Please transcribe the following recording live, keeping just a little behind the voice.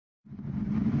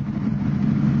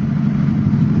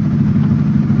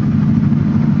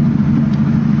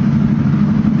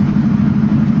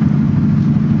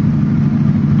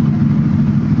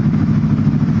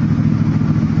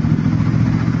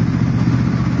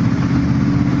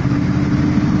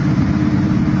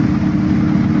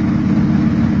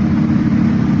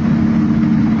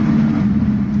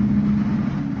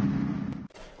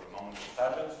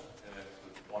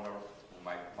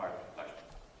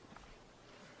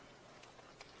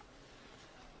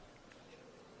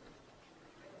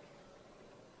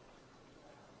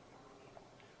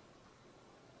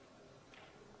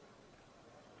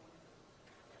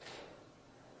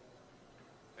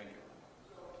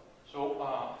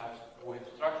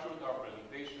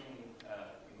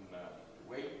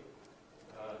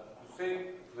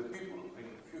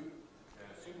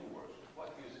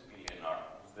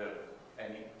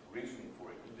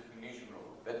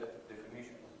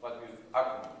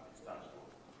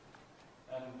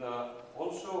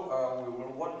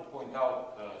point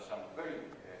out some very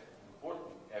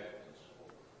important evidence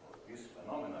of this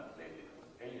phenomena related to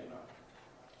LENR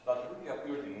that really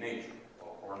appeared in nature,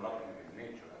 or not even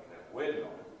in nature, and they're well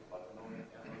known, but no one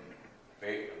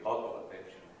paid a lot of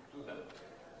attention to them.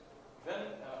 Then,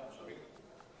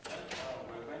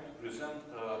 we're going to present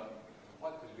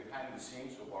what is behind the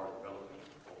scenes of our development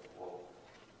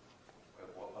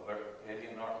of our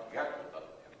LENR reactor that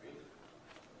we have built.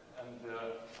 And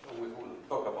so we will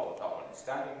talk about our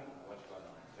understanding of what's going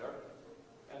on there.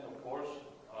 And of course,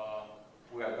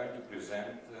 we are going to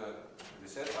present the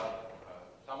setup,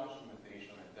 some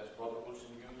instrumentation and test protocols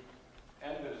in use,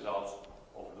 and the results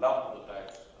of lab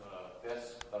prototypes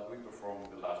tests that we performed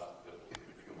in the last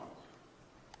few months.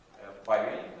 By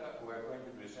the end, we are going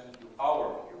to present you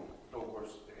our view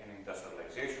towards an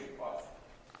industrialization path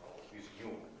of this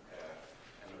new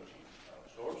energy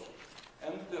source.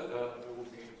 And there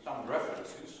will be some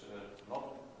references,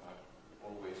 not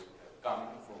always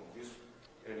coming from this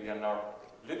LENR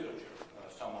literature.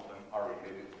 Some of them are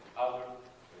related to other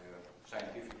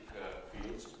scientific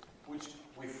fields, which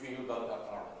we feel that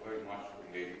are very much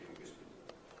related to this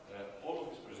field. All of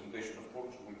this presentation, of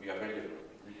course, will be available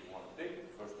if you want to take it.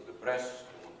 First to the press,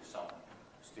 there will be some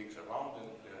sticks around, and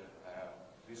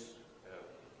this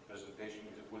presentation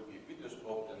will be video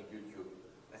scoped and YouTube,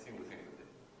 I think, within the day.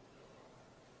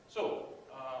 So,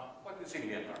 what is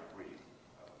LENR really?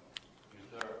 Is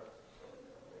there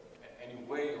any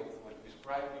way of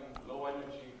describing low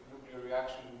energy nuclear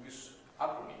reaction with this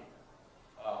acronym?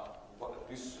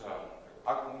 This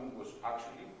acronym was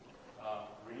actually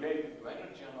related to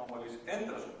energy anomalies and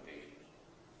transmutations,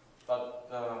 but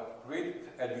created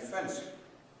a defensive,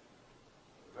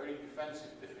 very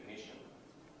defensive definition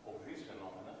of this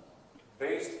phenomena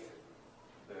based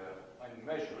and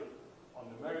measured on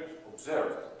the various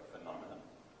observed phenomena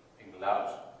in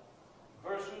labs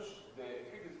versus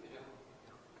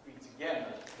which again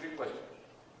has three questions.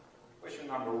 Question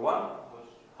number one was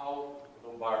how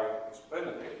low barrier is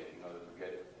penetrated in order to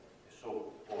get a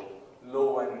so-called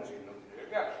low energy nuclear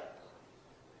reaction.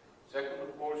 Second,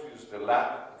 of course, is the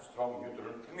lack of strong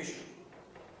neutron emission.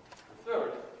 The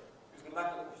third is the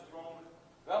lack of strong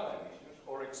gamma emissions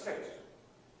or X-rays.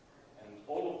 And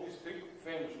all of these three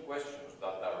famous questions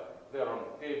that are there on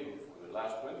the table for the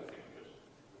last 23 years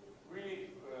really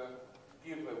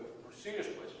give a serious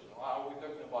question. Are we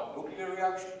talking about nuclear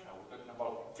reactions? Are we talking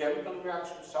about chemical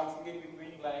reactions? Something in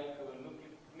between, like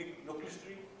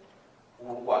nucleostry?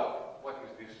 Or what? What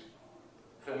is this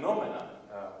phenomenon,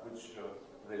 which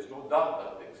there is no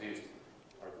doubt that exists,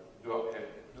 or do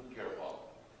care about?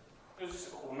 There's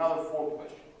another fourth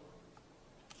question.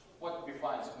 What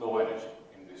defines low energy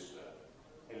in this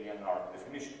LENR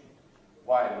definition?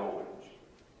 Why low energy?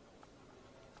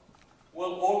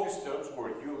 Well, all these terms were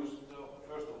used,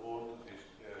 first of all,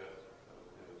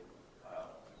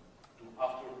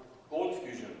 after cold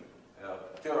fusion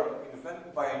theorem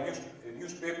invented by a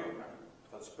newspaperman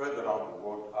that spread around the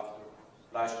world after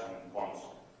Fleischmann and Bond's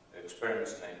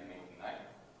experiments in 1989.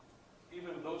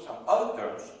 Even though some other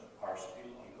terms are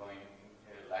still ongoing,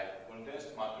 like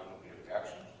condensed matter nuclear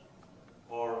reactions,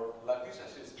 or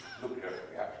lattice-assisted nuclear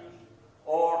reactions,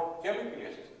 or chemically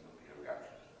assisted nuclear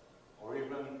reactions, or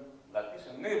even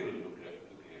lattice-enabled nuclear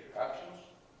reactions,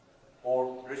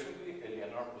 or recently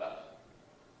LENR+.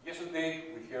 Yesterday,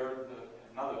 we heard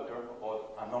another term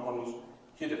about anomalous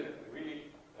heat effect. Really,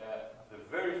 the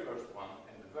very first one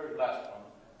and the very last one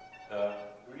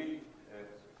really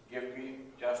gave me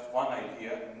just one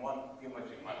idea and one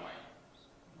image in my mind.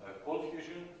 Cold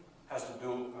fusion has to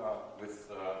do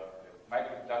with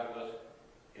microtubules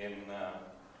in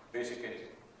basic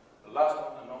engine. The last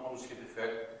one, anomalous heat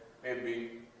effect,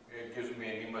 maybe gives me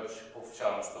an image of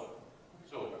Sharon Stone.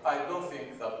 So I don't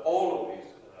think that all of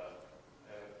these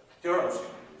terms in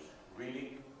use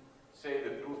really say the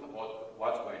truth about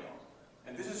what's going on.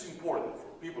 And this is important for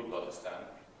people to understand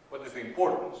what is the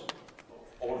importance of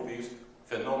all these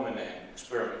phenomena and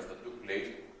experiments that took place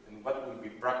and what will be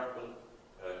practical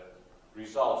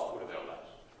results for their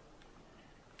lives.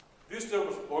 These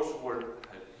terms, of course, were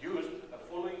used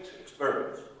following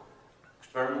experiments.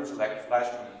 Experiments like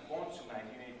Fleischmann and Bond's in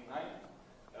 1989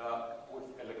 with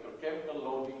electrochemical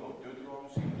loading of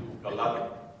deuterons into palladium,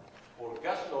 or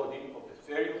gas loading of the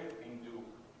therium into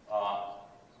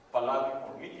palladium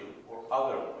or nickel or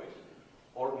other alloys,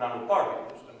 or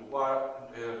nanoparticles and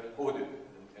wire-coded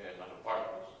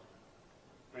nanoparticles.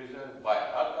 Presented by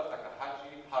Akito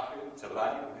Takahashi, Hyperion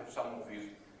Product. We have some of these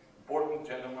important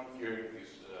gentlemen here in this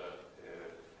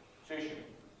session.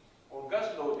 Or gas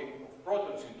loading of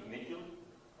protons into nickel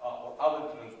or other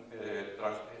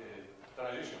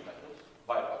transition methods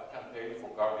by Cantel for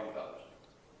Garvin and others.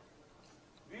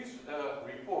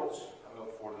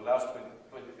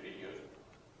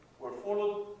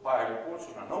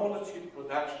 solid heat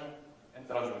production and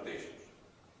transmutations.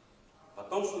 But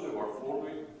also they were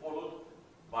followed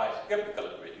by skeptical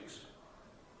critics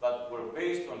that were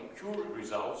based on pure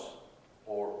results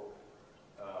or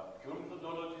pure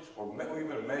methodologies or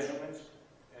even measurements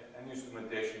and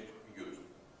instrumentation used.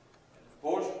 And of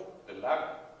course, the lack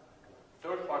of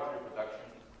third-party reproduction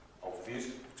of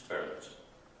these experiments.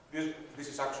 This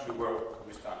is actually where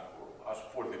we stand for. As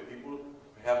for the people,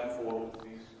 we haven't followed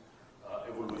this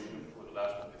evolution for the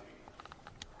last 23 years.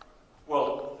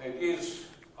 Well, the idea is,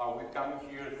 are we coming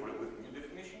here with a new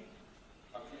definition?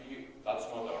 Actually, that's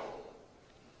not our role.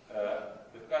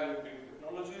 Defkalion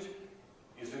Technologies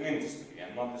is an industry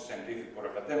and not a scientific or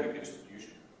academic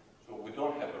institution. So we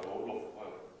don't have a role of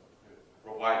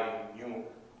providing new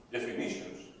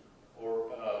definitions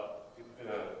or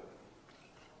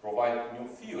provide new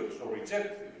theories or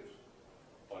reject theories.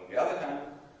 On the other hand,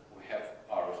 we have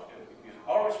it is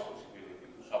our responsibility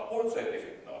to support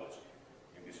scientific knowledge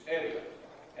in this area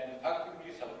and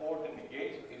actively support and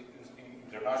engage in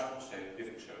international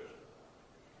scientific research.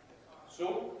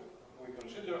 So we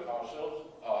consider ourselves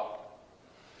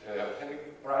having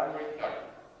a primary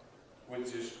target,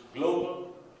 which is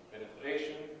global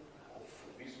penetration of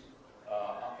this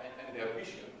and the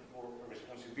ambition for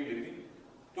responsibility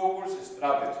towards a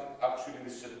strategy. Actually,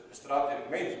 this is a strategy,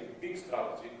 major, big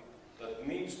strategy that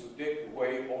needs to take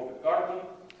away all the carbon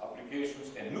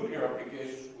applications and nuclear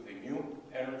applications with a new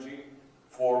energy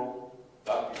form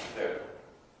that is there.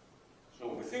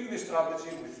 So within this strategy,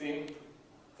 we think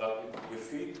that we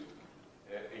fit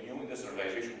a new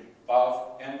industrialization path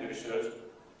and the research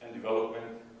and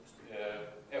development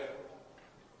effort.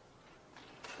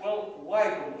 Well, why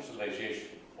commercialization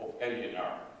of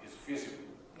LENR is feasible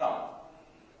now?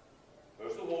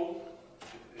 First of all,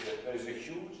 there is a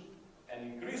huge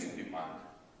and increasing demand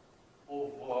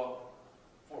for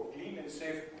clean and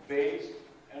safe base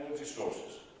energy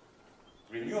sources.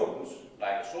 Renewables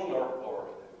like solar or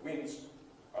winds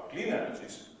are clean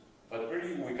energies, but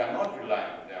really we cannot rely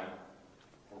on them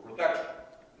for production.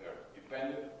 They are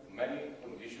dependent on many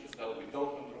conditions that we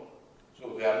don't control.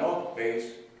 So they are not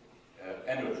base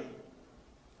energy.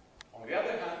 On the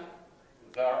other hand,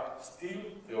 there are still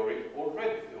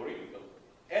already theoretical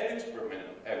and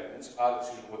experimental evidence, as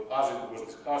it was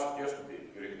discussed yesterday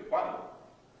during the panel.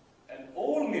 And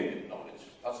all needed knowledge,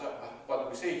 that's what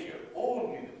we say here, all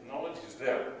needed knowledge is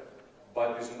there,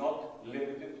 but is not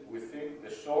limited within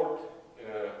the short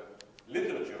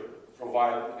literature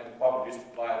provided and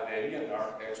published by the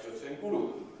LENR experts in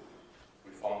Guru.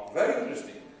 We found very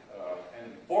interesting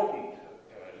and important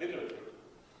literature,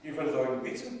 even though in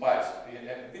bits and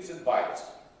bytes,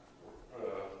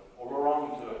 all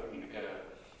around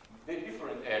the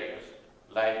different areas,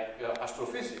 like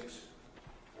astrophysics,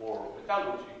 or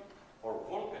metallurgy, or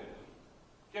volcanism,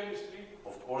 chemistry,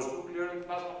 of course, nuclear and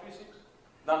plasma physics,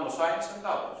 nanoscience, and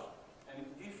others. And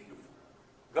if you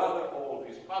gather all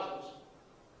these puzzles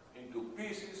into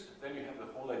pieces, then you have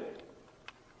the whole idea.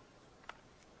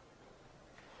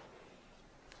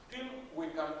 Still, we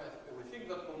think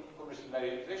that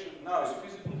commercialization now is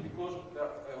feasible because there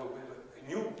are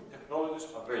new technologies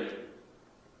available.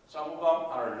 Some of them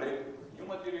are related with new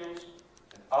materials,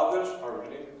 and others are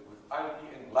related with IT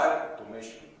and live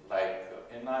automation, like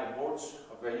NI boards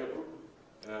available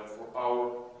for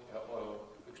our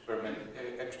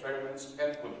experiments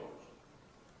and controls.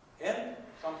 And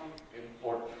something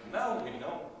important. Now we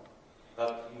know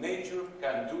that nature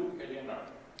can do LENR.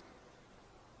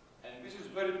 And this is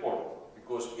very important,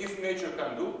 because if nature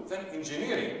can do, then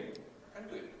engineering can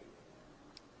do it.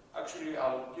 Actually,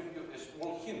 I'll give you a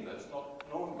small hint that's not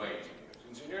known by engineers.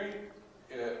 Engineering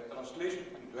translation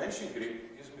into ancient Greek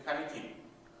is mechaniki,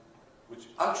 which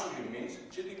actually means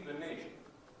cheating the nature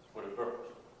for a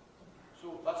purpose.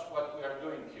 So that's what we are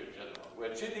doing here, gentlemen.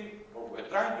 We're cheating, or we're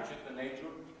trying to cheat the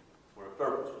nature for a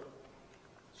purpose.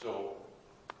 So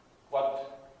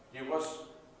what gives us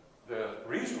the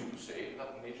reason to say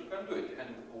that nature can do it, and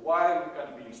why we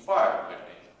can be inspired by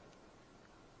nature.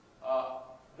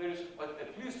 There is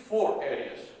at least 4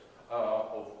 areas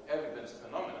of evidence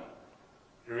phenomena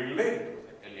related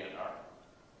with LENR.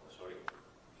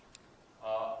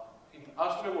 In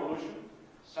astral evolution,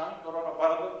 sun corona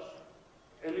paradox,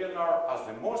 LENR as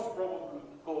the most probable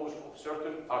cause of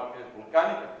certain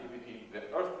volcanic activity in the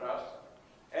Earth crust,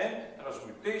 and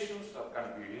transmutations that can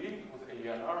be linked with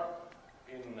LENR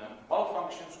in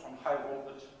malfunctions on high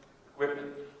voltage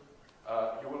equipment.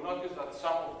 You will notice that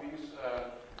some of these,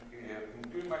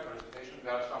 during my presentation,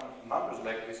 there are some numbers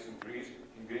like this in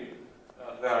green.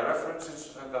 There are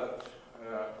references that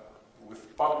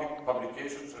with public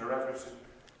publications and references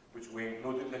which we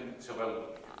included, and it's available.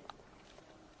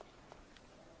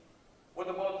 What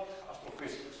about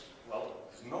astrophysics? Well,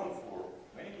 it's known for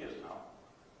many years now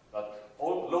that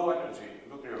all low-energy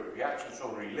nuclear reactions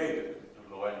are related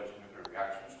to low-energy nuclear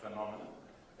reactions phenomena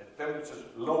at temperatures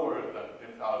lower than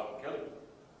 10,000 Kelvin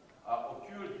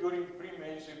occur during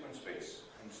pre-main sequence phase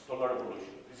in stellar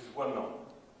evolution. This is well known.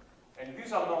 And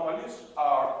these anomalies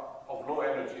of low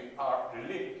energy are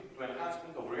linked to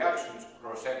enhancement of reactions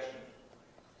cross-sections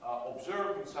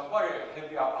observed in some very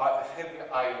heavy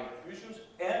ion fusions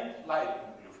and light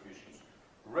nuclear fusions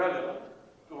relevant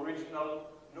to original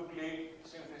nuclei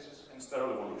synthesis and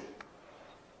stellar evolution.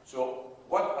 So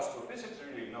what astrophysics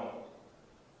really know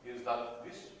is that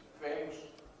this famous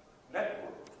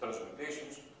network of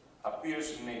transmutations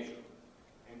appears in nature.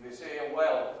 And they say,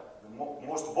 well, the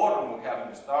most boron we have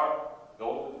in the star, the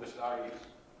older the star is.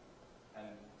 And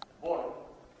boron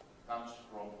comes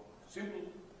from simple,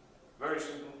 very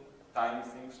simple, tiny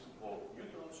things called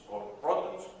neutrons or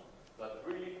protons that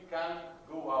really can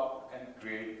go up and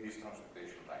create this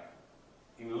transmutation line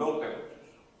in low temperatures.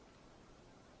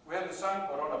 We have the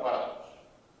sun-corona paradox.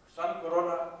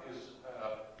 Sun-corona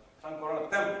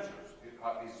temperatures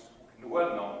is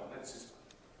well known. It's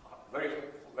very,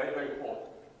 very, very hot,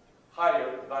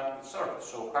 higher than its surface.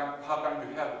 So how can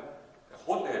you have a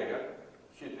hotter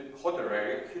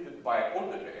area heated by a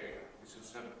colder area? This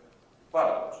is a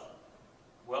paradox.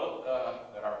 Well,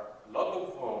 there are a lot of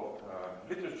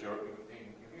literature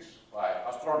in this by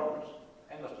astronomers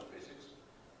and astrophysics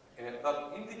that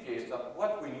indicates that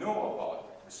what we know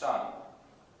about the sun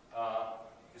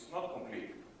is not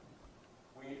complete.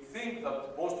 We think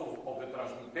that most of the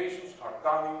transmutations are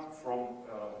coming from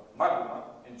magma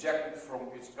injected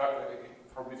from its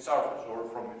surface or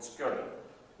from its kernel.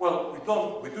 Well,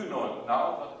 we do know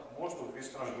now that most of these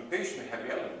transmutation heavy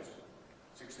elements,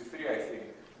 63 I think,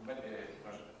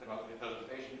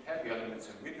 transmutation heavy elements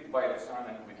emitted by the sun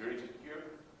and we reach it here,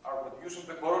 are producing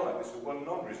the corona. This is a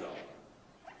well-known result.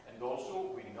 And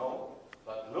also we know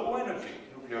that low energy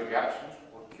nuclear reactions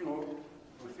occur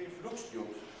within flux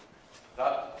tubes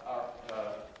that are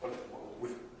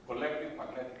with collective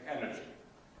magnetic energy.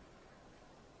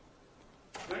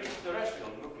 There is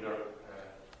terrestrial nuclear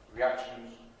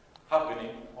reactions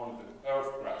happening on the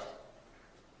Earth crust,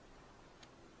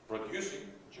 producing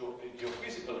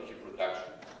geophysical heat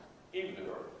production in the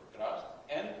Earth crust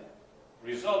and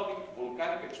resulting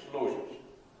volcanic explosions,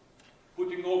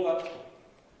 putting all that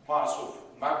mass of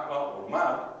magma or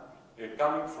mud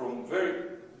coming from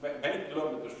very many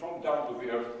kilometers from down to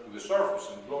the Earth to the surface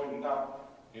and blowing down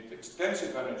with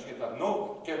extensive energy that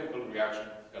no chemical reaction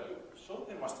can do. So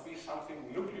there must be something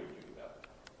nuclear doing that.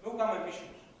 No gamma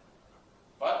emissions,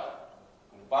 but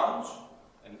compounds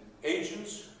and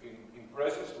agents in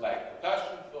presence like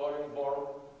potassium, thorium, boron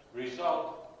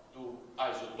result to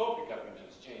isotopic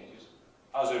abundance changes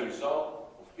as a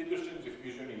result of heat exchange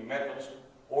diffusion in metals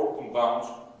or compounds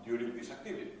during this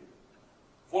activity.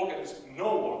 Volcanists know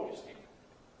all these things.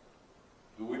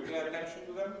 Do we pay attention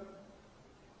to them?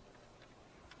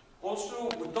 Also,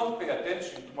 we don't pay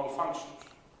attention to malfunctions.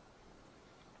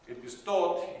 It is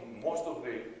taught in most of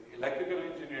the electrical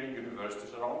engineering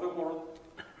universities around the world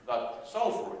that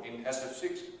sulfur in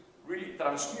SF6 really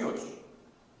transmutes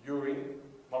during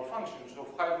malfunctions of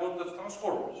high voltage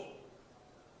transformers.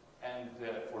 And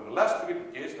for the last 3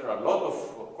 decades, there are a lot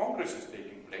of congresses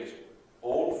taking place,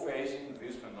 all facing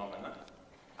this phenomena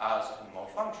as a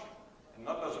malfunction, and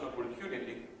not as an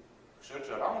opportunity to search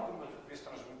around this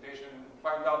transmutation and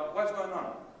find out what's going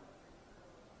on.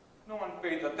 No one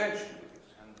paid attention to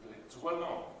this, and it's well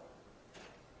known.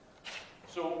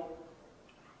 So,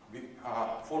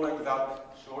 following that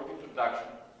short introduction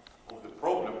of the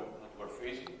problem that we're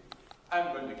facing,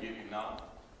 I'm going to give you now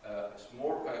a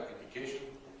small indication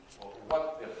of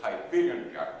what the Hyperion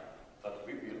reactor that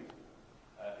we built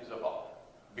is about,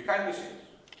 behind the scenes.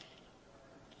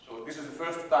 So this is the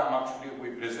first time actually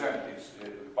we present this to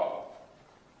the public.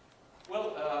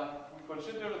 Well, we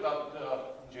consider that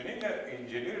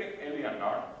engineering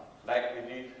LENR, like we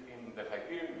did in the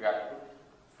Hyperion reactor,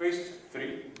 faces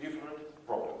 3 different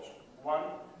problems. One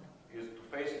is to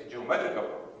face a geometrical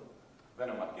problem, then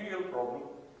a material problem,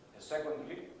 and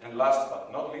secondly, and last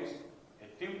but not least, a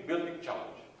team-building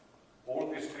challenge.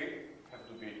 All these 3 have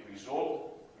to be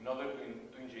resolved in order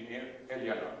to engineer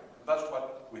LENR. That's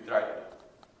what we try to do.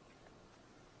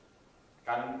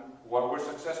 Were we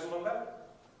successful in that?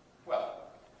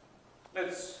 Well,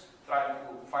 let's try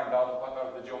to find out what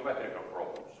are the geometrical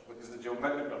problems. What is the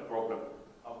geometrical problem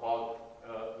about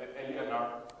the LENR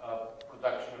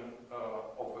production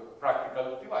of a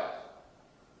practical device?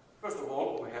 First of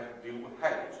all, we have to deal with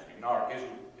hydrogen. In our case,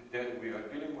 we are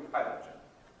dealing with hydrogen.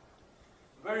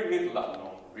 Very little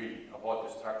unknown, really, about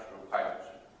the structure of hydrogen.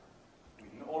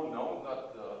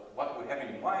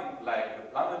 in mind, like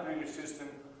the planetary system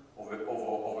of a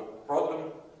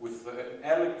proton with an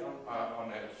electron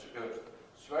on a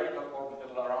spherical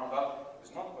orbital around that,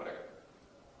 is not correct.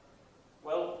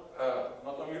 Well,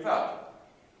 not only that,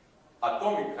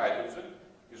 atomic hydrogen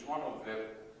is one of the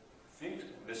things,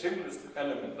 the simplest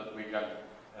element that we can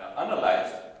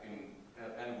analyze,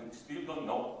 and we still don't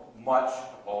know much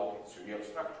about its real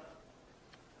structure.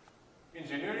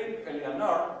 Engineering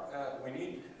LENR, we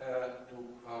need to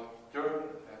turn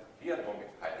the atomic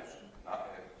hydrogen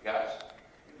gas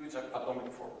into its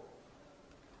atomic form.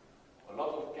 A lot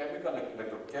of chemical,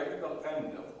 electrochemical,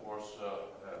 and of course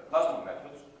plasma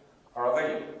methods are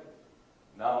available.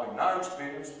 Now, in our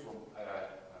experience from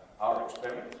our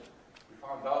experiments, we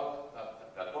found out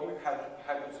that the atomic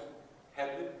hydrogen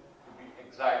had to be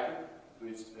excited to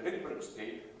its Rydberg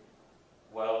state,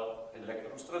 while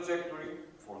electron's trajectory,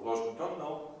 for those who don't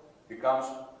know, becomes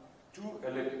too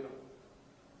elliptical.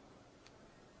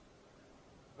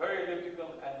 Very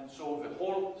elliptical, and so the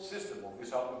whole system of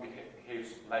this atom behaves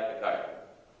like a diamond.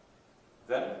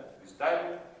 Then this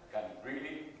diamond can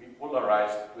really be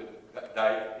polarized with a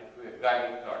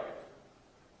guided target.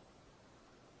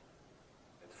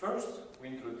 At first, we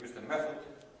introduced a method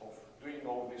of doing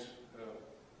all these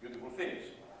beautiful things.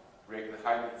 Break the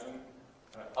hydrogen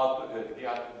from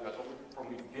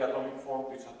the diatomic form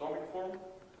to its atomic form.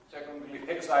 Secondly,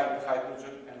 excite the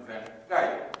hydrogen and then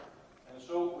guide it. And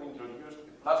so we introduced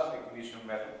the plasma ignition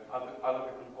method. Other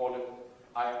people call it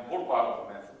iron ball particle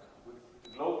method, with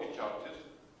low charges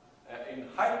in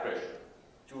high pressure,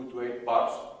 2 to 8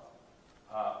 bars,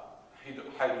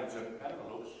 hydrogen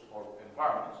envelopes or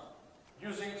environments,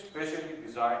 using specially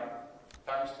designed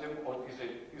tungsten or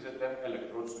TZM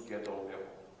electrodes to get all the above.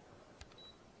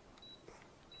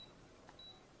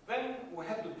 Then we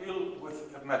had to deal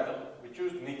with a metal. We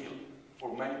chose nickel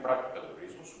for many practical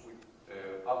reasons.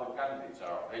 Other candidates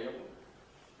are available.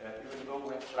 Even though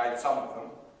we have tried some of them,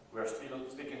 we are still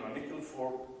sticking on nickel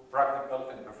for practical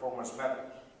and performance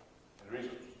methods and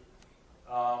reasons.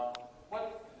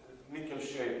 What nickel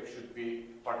shape should be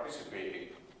participating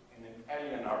in an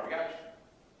LENR reaction?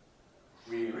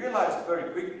 We realized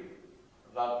very quickly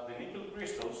that the nickel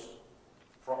crystals,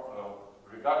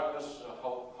 regardless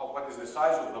what is the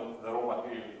size of the raw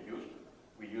material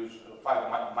we use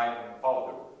 5 micron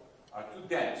powder, are too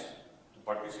dense to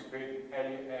participate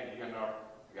in LENR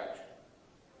reaction.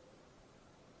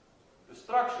 The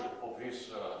structure of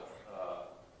these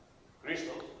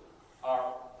crystals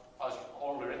are, as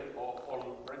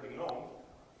already known,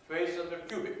 phase center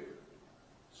cubic.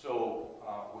 So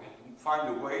we had to find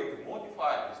a way to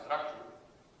modify the structure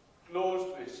close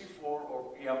to a C4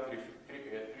 or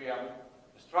PM3M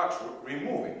structure,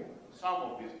 removing some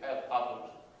of these atoms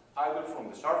either from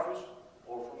the surface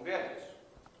or from the edges.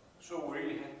 So we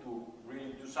really had to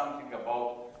do something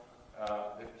about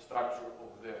the structure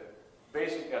of the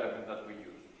basic element that we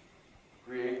use,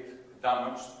 create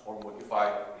damaged or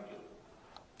modified nickel.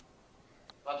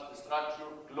 That's the structure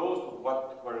close to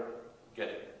what we're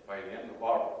getting by the end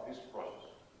of this process.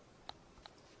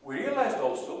 We realized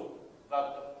also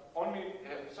that only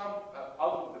some out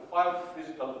of the 5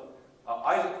 physical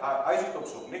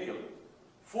isotopes of nickel,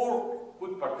 4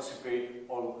 could participate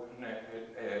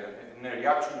in a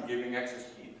reaction giving excess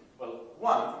heat. Well,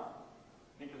 1,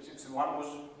 nickel-61, was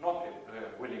not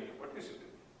willing to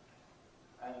participate.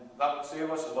 And that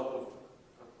saved us a lot of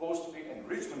costly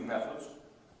enrichment methods,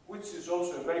 which is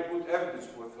also a very good evidence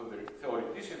for the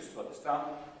theoreticians to understand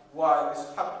why this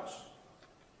happens.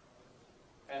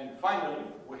 And finally,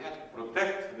 we had to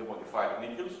protect the modified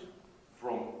nickels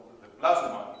from the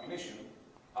plasma ignition,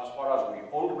 as far as we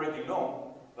already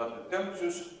know that the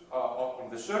temperatures on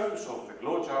the surface of the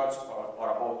glow charts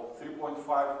are about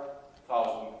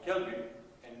 3,500 Kelvin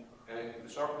in the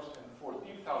surface and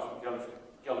 14,000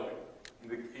 Kelvin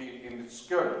in its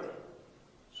kernel.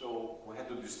 So we had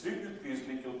to distribute these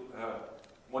nickel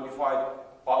modified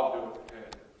powder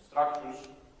structures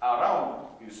around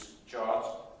these charts,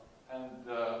 and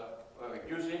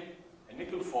using a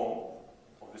nickel foam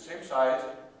of the same size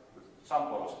with some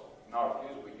porosity. In our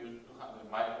case, we used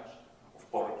 200 microns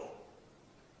of porous.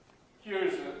 Here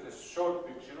is a short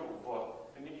picture of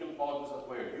the nickel powders that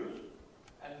were used,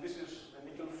 and this is the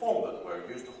nickel foam that were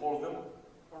used to hold them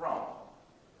around.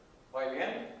 By the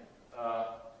end,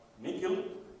 nickel,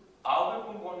 other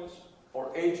components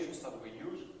or agents that we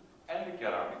use, and the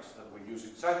ceramics that we use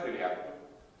inside the reactor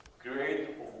create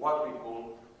of what we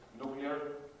call nuclear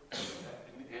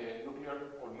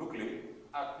or nuclear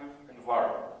active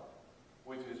environment,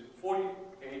 which is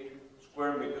 48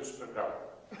 square meters per gram.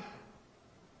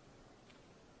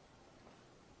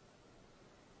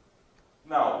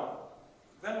 Now,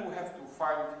 then we have to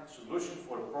find a solution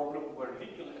for a problem where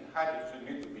nickel and hydrogen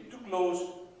need to be too close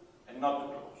and not too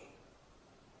close.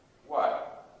 Why?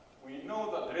 We know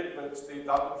that red state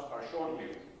atoms are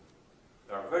short-lived.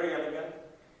 They are very elegant,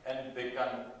 and they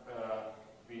can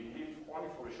be lived only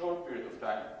for a short period of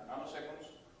time, nanoseconds,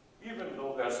 even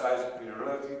though their size is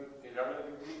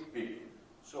relatively big.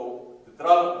 So the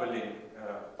traveling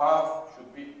path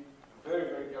should be very,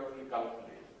 very carefully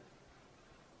calculated.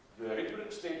 The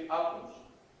red state atoms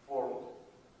formed,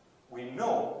 we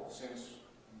know since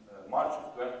March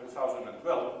of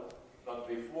 2012 that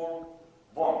they form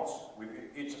bonds with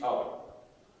each other.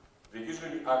 They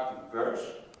usually act in pairs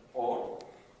or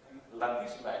in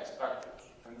lattice-like structures.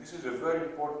 And this is a very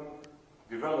important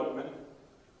development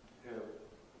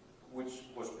which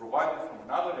was provided from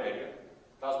another area,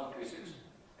 plasma physics,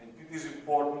 and it is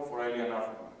important for LENR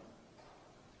phenomena.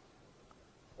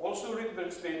 Also,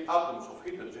 Rydberg state atoms of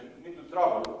hydrogen need to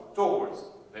travel towards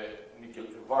the nickel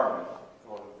environment,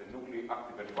 or the nuclear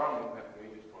active environment we have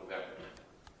created for them.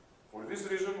 For this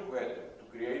reason, we had to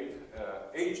create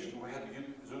agents, we had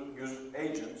to use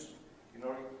agents in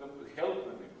order to help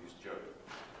them in this journey.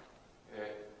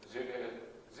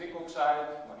 Zinc oxide,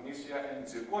 magnesia, and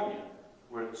zirconia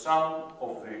were some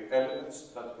of the elements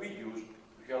that we used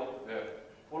to help the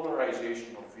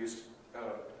polarization of these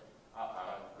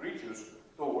creatures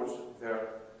towards their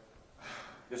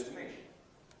destination.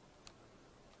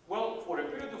 Well, for a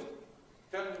period of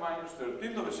 10 minus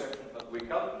 13 of a second that we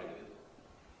calculated,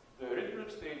 the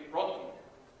Rydberg state proton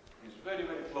is very,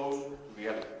 very close to the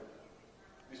electron.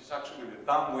 This is actually the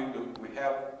time window we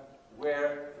have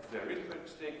where the Rydberg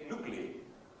state nuclei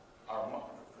are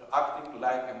acting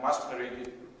like a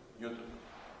masqueraded neutron.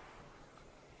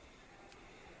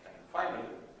 And finally,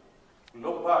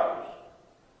 globe barriers,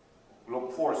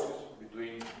 globe forces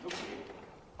between nuclei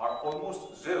are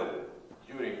almost zero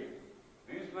during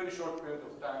this very short period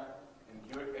of time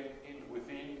and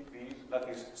within these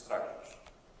lattice structures.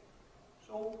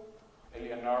 So,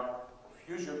 LENR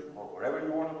fusion, or whatever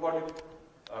you want to call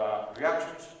it,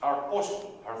 reactions are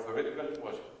possible, are theoretically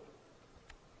possible.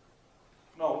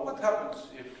 Now, what happens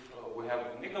if we have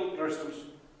nickel crystals,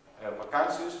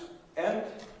 vacancies, and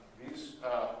these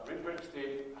Rydberg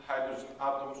state hydrogen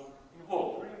atoms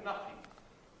involved? Really nothing.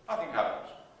 Nothing happens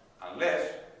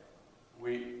unless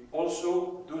we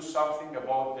also do something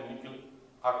about the nickel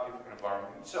active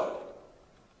environment itself.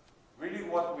 Really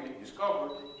what we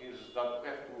discovered is that we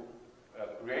have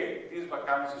to create these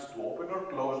vacancies to open or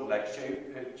close, like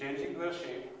changing their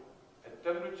shape at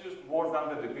temperatures more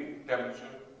than the Degree temperature.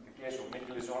 In the case of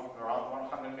nickel is around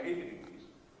 180 degrees.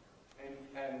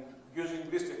 And using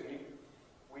this technique,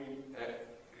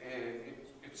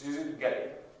 it's easy to get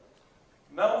it.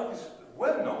 Now it is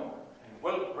well known and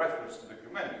well referenced and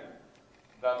documented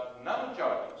that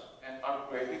nanocharges are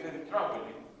created and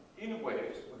traveling in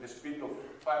waves with a speed of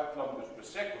 5 kilometers per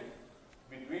second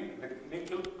between the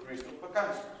nickel crystal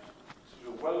vacancies. This is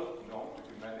a well-known,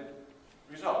 documented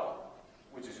result,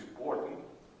 which is important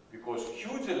because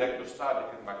huge electrostatic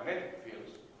and magnetic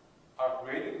fields are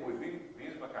created within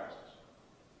these vacancies.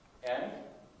 And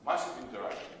massive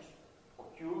interactions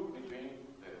occur between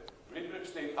the Rydberg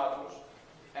state atoms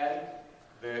and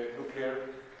the nuclear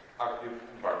active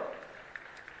environment.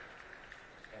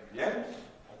 At the end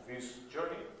of this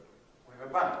journey, we have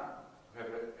a bang. We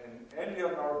have an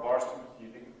LENR bursting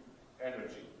heating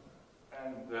energy.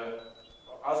 And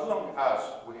as long as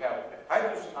we have the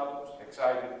hydrogen atoms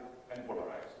excited and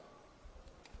polarized.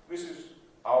 This is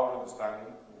our understanding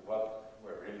of what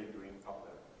we're really doing up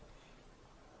there.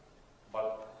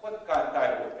 But what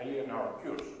type of LENR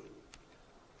occurs?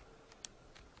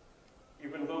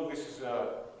 Even though this is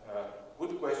a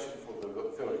good question for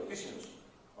the theoreticians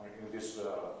in this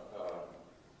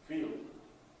field,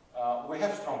 we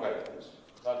have strong evidence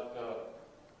that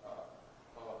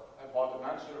about an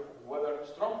answer whether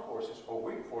strong forces or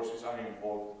weak forces are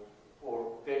involved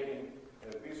for taking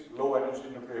this low energy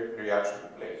nuclear reaction to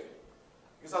place.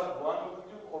 Is that one of the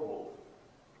two or both?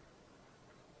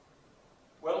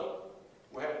 Well,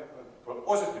 we have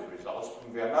positive results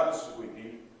from the analysis we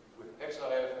did with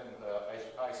XRF and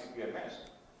ICP-MS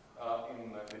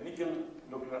in the nickel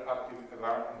nuclear active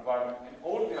environment and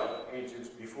all the other agents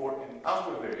before and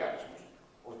after the reactions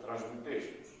or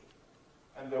transmutations.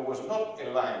 And there was not a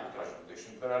line of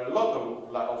transmutation. There are a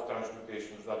lot of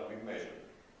transmutations that we measured.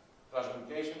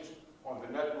 Transmutations on the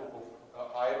network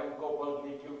of iron, cobalt,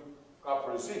 nickel,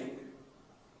 copper, zinc,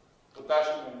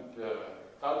 potassium and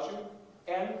calcium,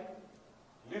 and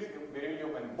lithium,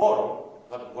 beryllium, and boron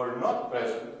that were not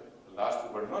present, the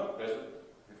last were not present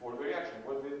before the reaction.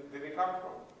 Where did they come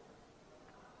from?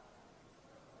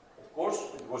 Of course,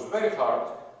 it was very hard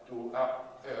to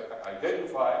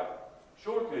identify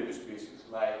short-lived species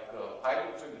like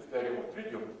hydrogen, deuterium, or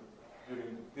tritium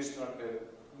during this,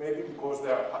 maybe because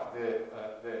the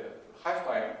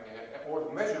lifetime or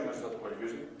the measurements that we're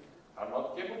using are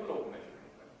not capable of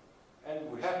measuring them.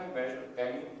 And we haven't measured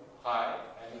any high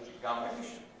energy gamma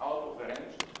emission out of the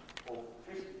range of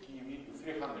 50 keV to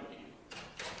 300 keV.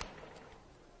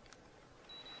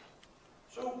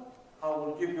 So I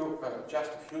will give you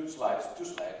just a few slides, 2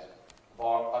 slides,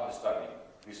 about understanding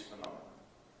this phenomenon.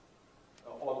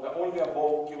 All the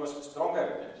above give us strong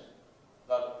evidence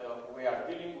that we are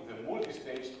dealing with a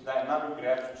multi-stage dynamic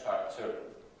reaction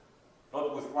circuit,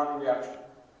 not with one reaction.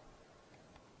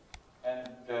 And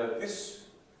this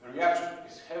reaction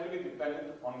is heavily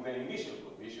dependent on the initial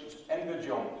conditions and the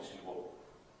geometries involved.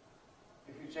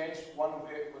 If you change one of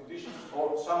the conditions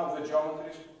or some of the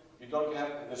geometries, you don't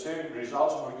have the same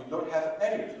results or you don't have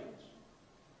any results.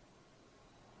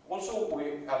 Also,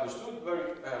 we understood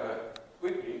very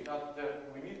quickly that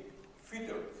we need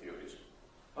feeder theories,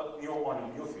 not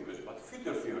only new theories, but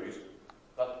feeder theories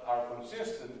that are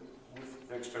consistent with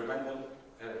the experimental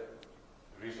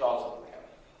results that we have.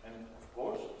 And of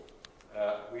course,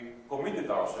 we committed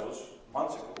ourselves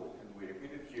months ago, and we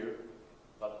repeat it here,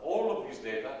 that all of these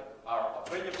data are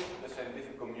available to the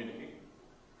scientific community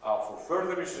for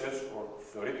further research or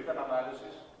theoretical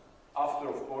analysis after,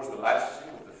 of course, the licensing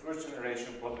of the first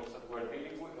generation products that we're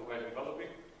dealing with, that we're developing,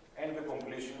 and the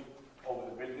completion of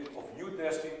the building of new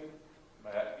testing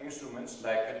instruments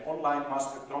like an online mass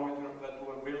spectrometer that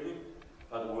we're building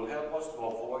that will help us to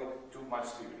avoid too much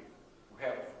theory. We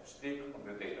have to stick on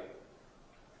the data.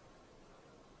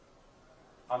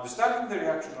 Understanding the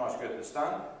reaction as we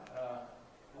understand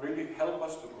really help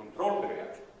us to control the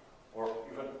reaction, or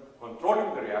even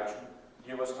controlling the reaction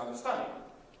give us understanding.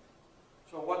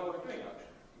 So what we're doing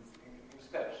actually in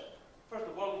steps. First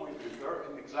of all, we prepare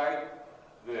and excite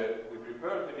we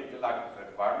prepare the nickel active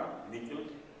environment, nickel,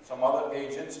 some other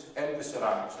agents, and the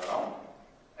ceramics around,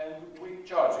 and we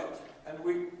charge it, and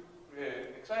we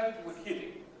excite it with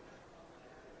heating.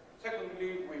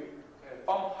 Secondly, we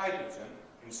pump hydrogen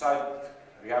inside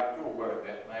the reactor where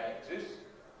the NIWEEK exists,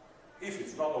 if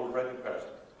it's not already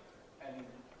present. And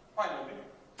finally,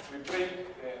 we break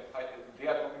the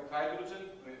atomic hydrogen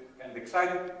and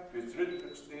excite it to its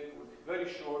rhythmic state with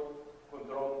very short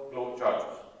controlled low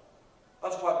charges.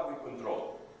 That's what we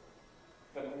control.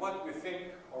 Then what we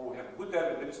think, or we have good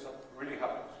evidence that really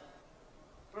happens.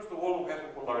 First of all, we have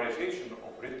the polarization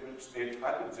of rhythmic state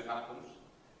hydrogen atoms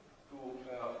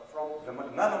from the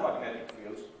nanomagnetic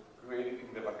fields created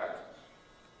in the vacancies.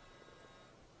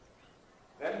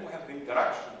 Then we have the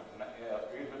interaction of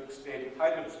rhythmic state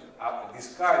hydrogen at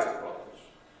disguised protons.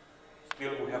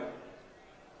 Still, we have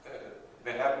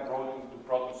they haven't broken into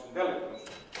protons and electrons,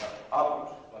 atoms,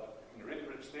 but in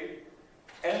rhythmic state.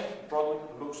 And the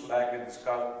product looks like a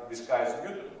disguised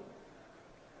neutron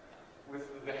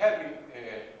with the heavy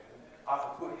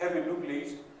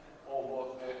nucleus of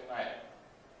the NIWEEK.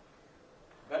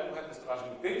 Then we have this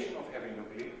transmutation of heavy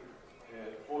nuclei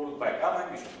followed by gamma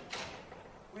emission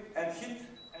and heat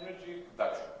energy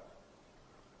production.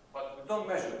 But we don't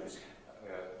measure this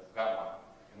gamma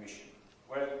emission.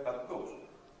 Where that goes?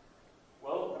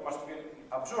 Well, there must be an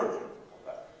absorption of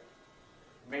that.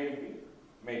 Maybe,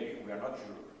 we are not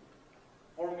sure,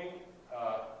 forming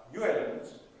new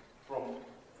elements from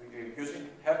using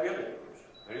heavy electrons.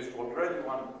 There is already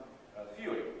one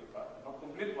theory, not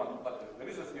complete one, but there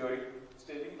is a theory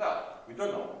stating that. We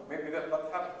don't know. Maybe that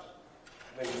happens.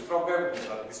 There is strong evidence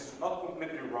that this is not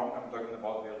completely wrong. I'm talking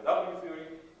about the LW theory,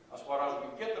 as far as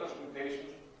we get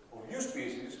transmutations of new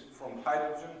species from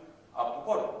hydrogen up to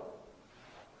bottom.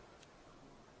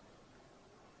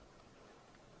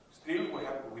 Still,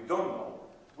 we don't know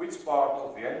which part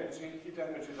of the energy, heat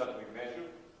energy that we measure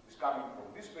is coming from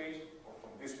this phase or from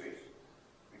this phase.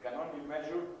 We can only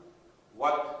measure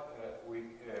what we're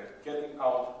getting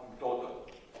out in total.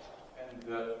 And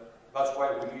that's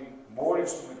why we need more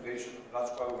instrumentation.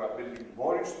 That's why we are building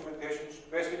more instrumentation,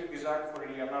 specially designed for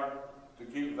LENR, to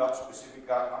give that specific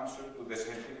answer to the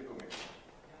scientific community.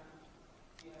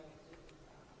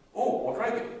 Oh,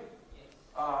 already?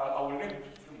 I will need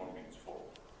 2 more minutes for.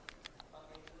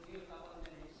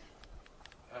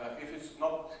 If it's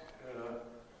not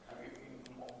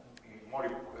more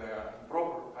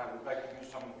improper, I would like to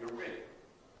use some of your break.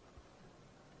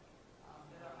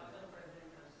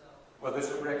 Well,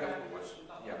 there's a break afterwards.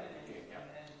 Yeah. Okay,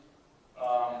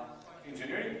 yeah.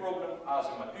 Engineering problem as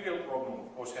a material problem,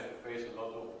 of course, had to face a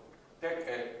lot of tech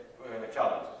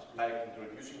challenges, like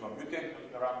introducing a mutant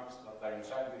ceramics that are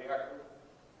inside the reactor.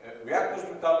 Reactors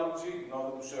metallurgy, in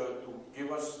order to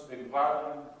give us the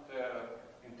environment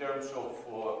in terms of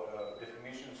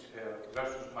definitions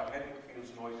versus magnetic fields,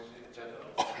 noises, etc.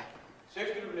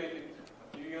 Safety-related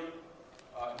material,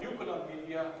 nuclear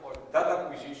media or data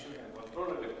acquisition and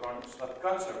control electronics that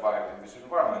can survive in this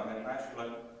environment, and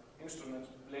national instruments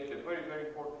played a very, very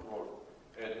important role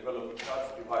developing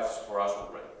such devices for us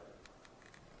already.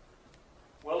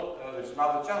 Well, there's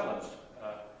another challenge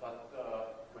that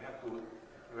we have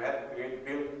to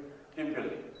build team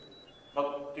building.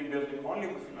 Not team building only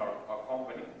within our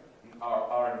company, our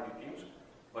R&D teams,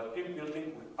 but team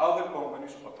building with other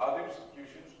companies or other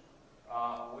institutions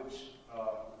which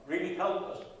really help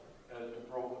us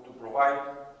to provide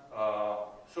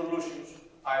solutions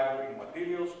either in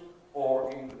materials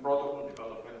or in the protocol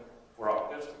development for our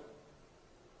testing.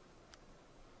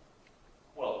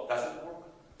 Well, does it work?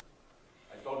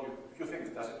 I told you a few things.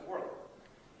 Does it work?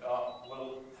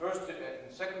 Well, first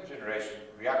and second generation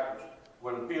reactors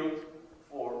were built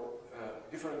for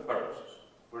different purposes.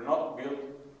 We're not built,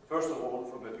 first of all,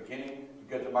 from the beginning to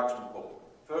get the maximum power.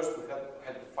 First, we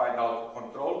had to find out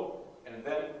control and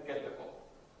then get the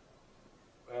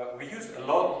power. We used a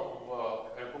lot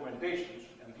of recommendations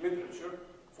and literature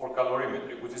for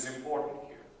calorimetry, which is important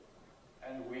here.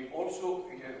 And we also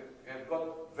have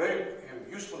got very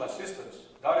useful assistance,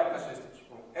 direct assistance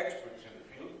from experts in the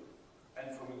field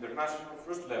and from international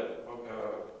first level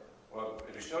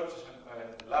researchers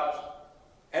and labs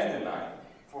and the line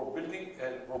for building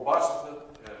robust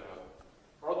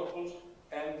protocols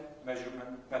and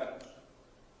measurement methods.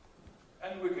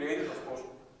 And we created, of course,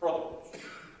 protocols.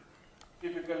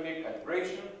 Typically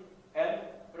calibration and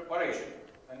preparation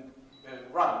and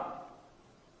run.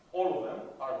 All of them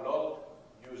are logged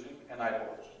using NI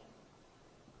boards.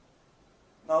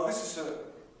 Now this is a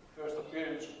first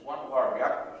appearance of one of our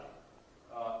reactors.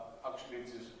 Actually it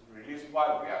is release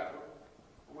valve reactor,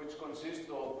 which consists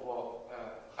of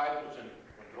hydrogen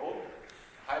control,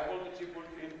 high voltage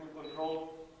input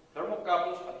control,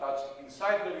 thermocouples attached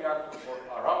inside the reactor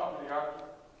or around the reactor,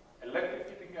 electric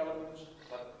heating elements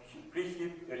that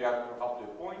preheat the reactor up to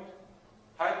a point,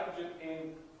 hydrogen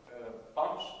in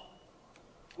pumps,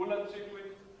 coolant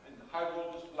circuit, and high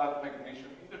voltage plant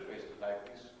magnesium interfaces like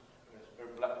this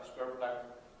spare plant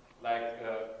like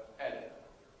head.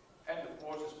 And of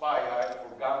course, a SPI eye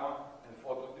for gamma and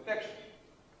photon detection.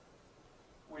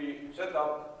 We set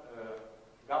up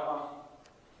gamma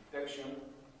detection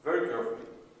very carefully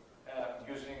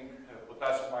using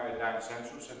potassium iodine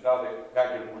sensors and other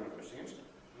Geiger-Müller machines,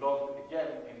 logged again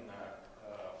in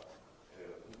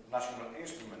national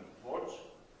instrument boards,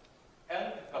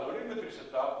 and calorimetry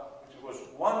setup, which was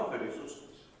one of the reasons,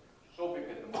 so big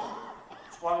at the moment,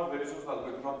 it's one of the reasons that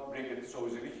we cannot bring it so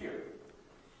easily here.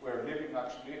 We're living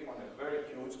actually on a very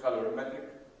huge calorimetric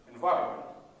environment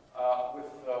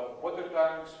with water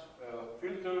tanks,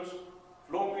 filters,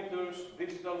 flow meters,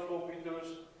 digital flow meters,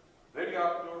 the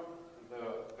reactor,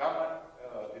 the gamma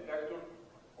detector,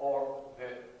 or the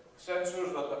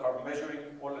sensors that are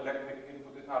measuring all electric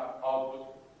input and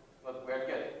output that we are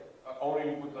getting, or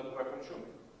input that we are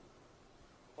consuming.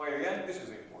 By the end, this is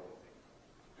the important thing.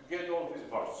 To get all these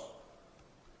bursts,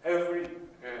 every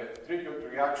triggered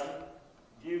reaction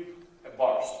gives a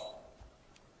burst.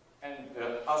 And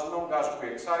as long as we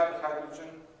excite the hydrogen,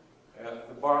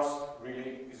 the burst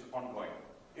really is ongoing.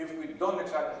 If we don't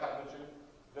excite the hydrogen,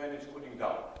 then it's cooling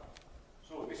down.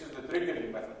 So this is the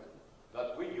triggering method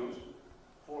that we use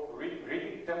for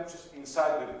reading temperatures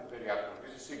inside the reactor.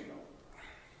 This is signal.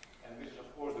 And this is,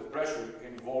 of course, the pressure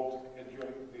involved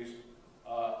during these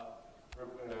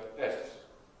tests.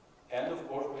 And, of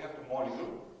course, we have to monitor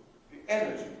the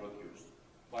energy produced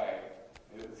by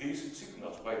these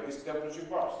signals, by these temperature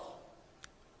bursts.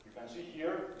 You can see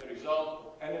here the result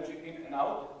of energy in and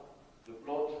out, the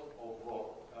plot of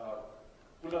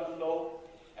coolant flow,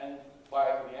 and by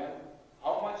the end,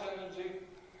 how much energy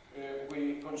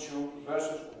we consume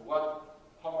versus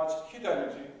how much heat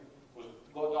energy was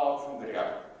got out from the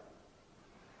reactor.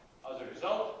 As a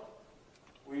result,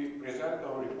 we present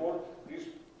or report these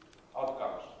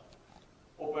outcomes.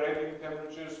 Operating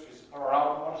temperatures is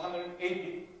around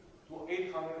 180 to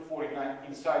 849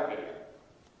 inside the reactor.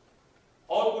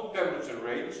 Output temperature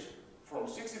range from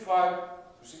 65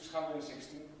 to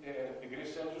 616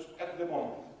 degrees Celsius at the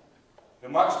moment. The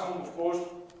maximum, of course,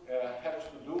 has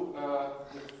to do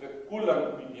with the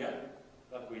coolant media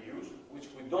that we use, which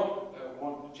we don't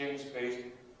want to change phase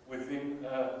within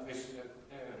this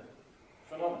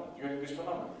phenomenon, during this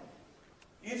phenomenon.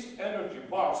 Each energy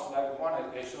burst, like the one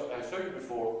I showed you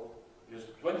before, is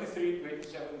 23 to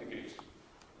 87 degrees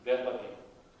delta T.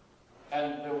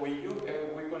 And we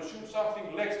consume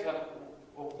something less than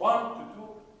 1 to 2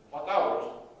 watt-hours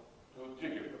to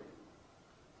trigger them.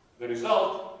 The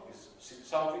result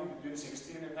something between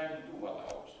 16 and 92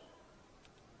 watt-hours.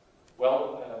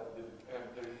 Well,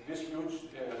 this huge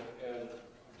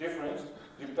difference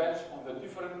depends on the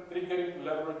different triggering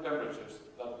level temperatures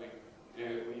that we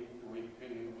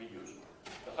use.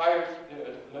 The higher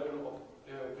level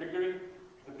of triggering,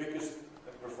 the biggest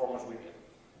performance we get.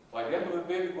 By the end of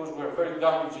the day, because we're very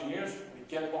dumb engineers, we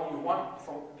get only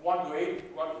from 1 to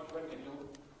 8, 1 to 22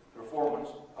 performance,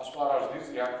 as far as these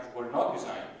reactors were not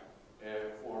designed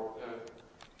for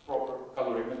proper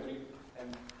calorimetry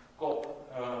and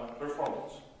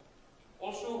performance.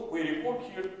 Also, we report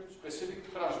here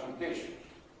specific transmutations.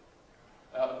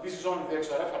 This is only the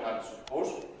XRF analysis, of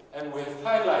course, and we have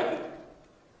highlighted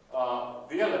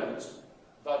the elements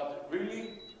that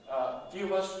really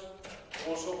give us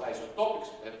also isotopic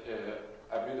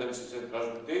evidences and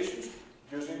transmutations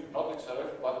using not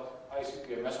XRF but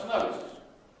ICP-MS analysis.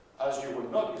 As you will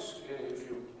notice, if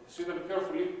you see them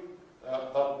carefully,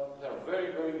 that they are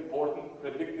very, very important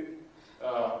predicted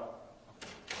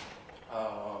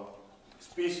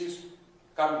species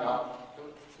coming out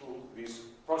through these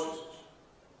processes.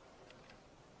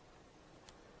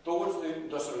 Towards the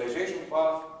industrialization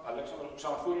path, Alexander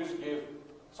Xanthoulis gave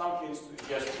some hints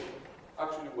yesterday.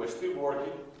 Actually, we're still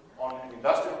working on an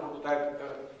industrial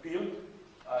prototype build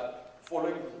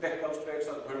following the technical specs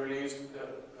that were released in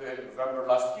November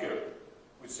last year,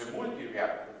 which is a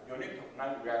multi-reactor unit of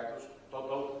 9 reactors,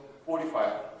 total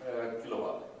 45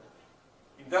 kilowatt.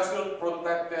 Industrial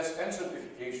prototype tests and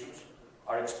certifications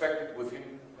are expected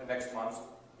within the next months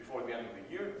before the end of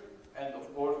the year, and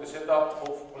of course the setup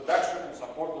of production and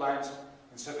support lines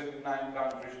in 79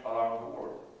 countries around the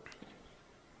world.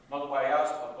 Not by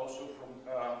us, but also from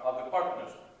other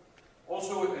partners.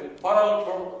 Also, a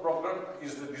parallel program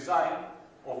is the design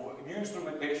of new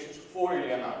instrumentations for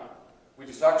LENR, which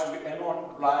is actually an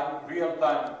online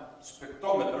real-time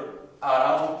spectrometer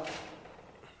around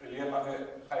the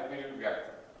Hyperion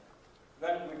reactor.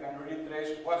 Then we can really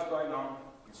trace what's going on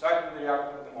inside the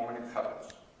reactor at the moment it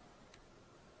happens.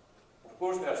 Of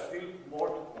course, there are still more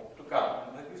to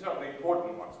come, and these are the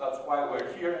important ones. That's why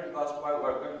we're here, and that's why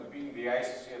we're going to be in the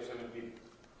ICCF 17.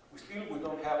 We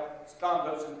don't have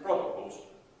standards and protocols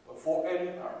for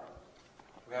LENR.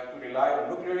 We have to rely on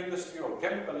nuclear industry or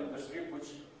chemical industry, which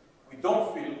we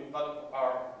don't feel that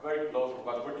are very close to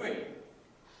what we're doing.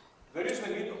 There is the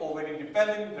need of an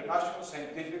independent international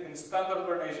scientific and standard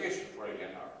organization for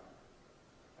LENR.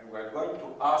 And we're going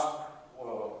to ask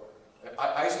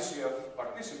ICCF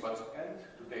participants and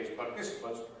today's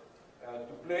participants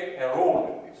to play a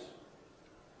role in this.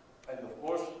 And of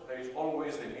course, there is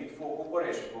always the need for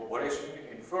cooperation. Cooperation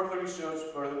in further research,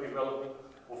 further development,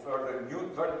 or further new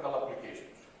vertical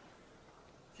applications.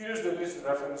 Here's the list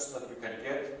reference that you can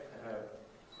get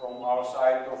from our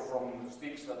site or from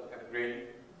sticks that we have created,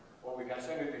 or we can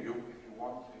send it to you if you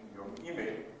want in your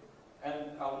email.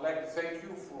 And I would like to thank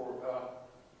you for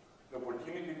the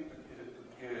opportunity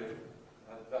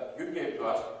that you gave to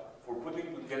us for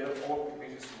putting together all the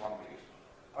pieces in one place.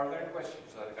 Are there any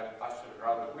questions that I can answer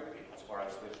rather quickly as far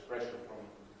as the expression from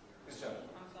this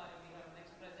gentleman? I'm sorry, we have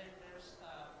next presenters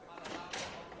on the last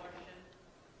version.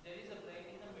 There is a break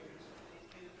in the middle, so please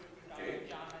feel free to talk to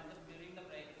John during the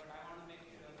break, but I want to make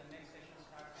sure the next session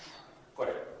starts on time.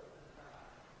 Correct.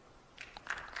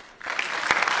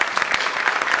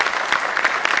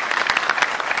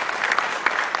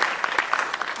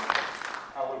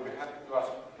 I will be happy to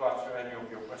answer any of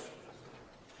your questions.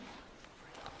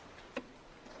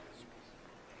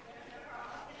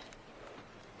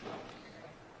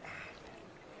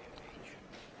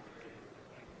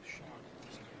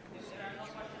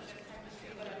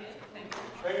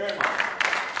 Thank you very much.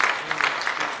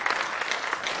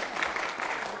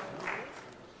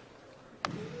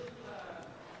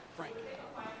 Frank.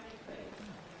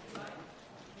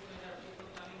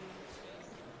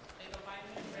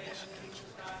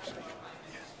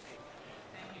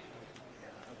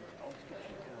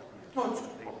 No, it's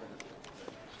okay.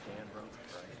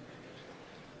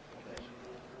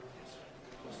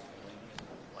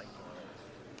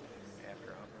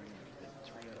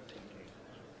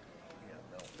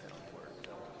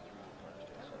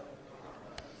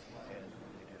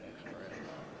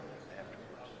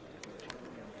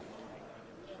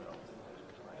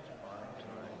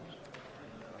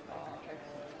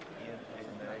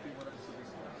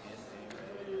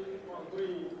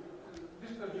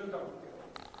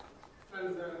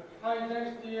 And the high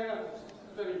density energy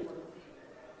is very important.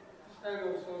 This kind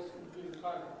of source will be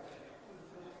high.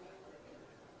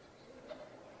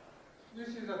 This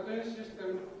is a 10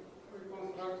 system we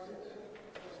constructed.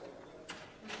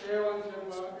 A1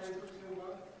 chamber, A2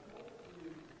 chamber,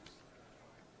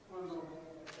 one of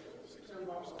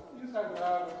inside we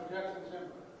have a reaction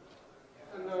chamber.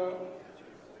 And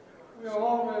we are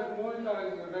always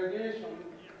monitoring the radiation,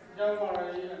 gamma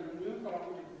ray, and neutron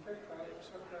detectors.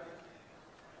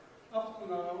 But up to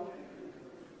now,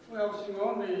 we have seen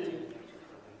only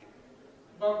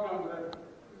background level.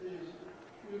 These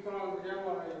neutron and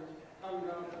gamma ray coming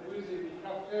out using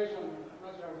fluctuation,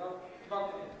 natural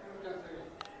background. You can say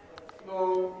no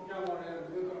gamma ray and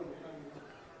neutron coming out.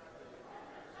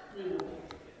 Minimum.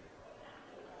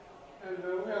 And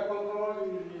we are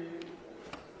controlling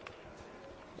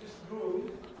this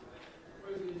room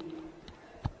with the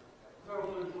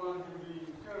 0.1 degree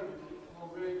Kelvin for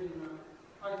making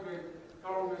high-grade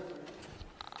thermometry.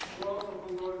 We are also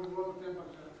controlling water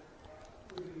temperature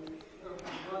with the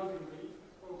 0.1 degree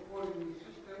for cooling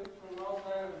system from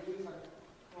outside and inside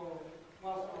for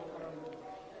mass flow parameters.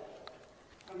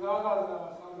 And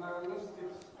others, some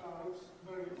diagnostics looks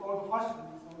very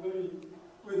old-fashioned, so maybe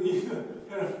we need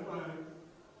help by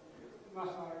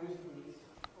national instruments.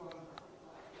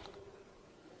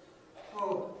 So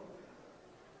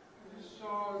this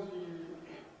shows the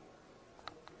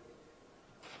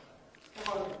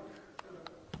schematic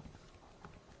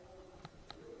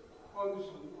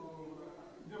condition of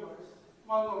device.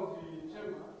 One of the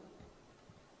chamber.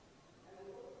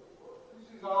 This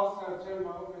is the outside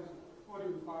chamber with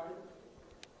 45.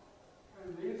 And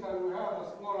inside we have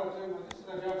a smaller chamber. This is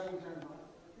the reaction chamber.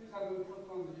 This has been put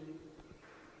on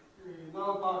the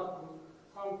nanoparticle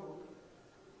sample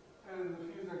and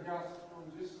fuse the gas from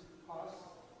this pass.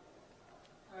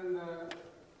 And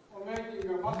for making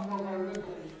a mass flow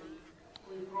parametry,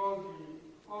 we flow the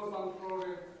constant flow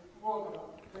rate water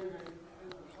through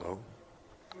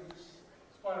this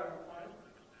spiral pipe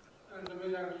and the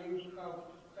measuring of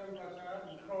temperature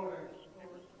and flow rate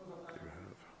for the pipe.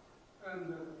 And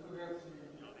to get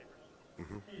the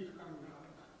heat coming out.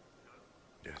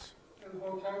 Yes. And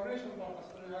for calibration purpose,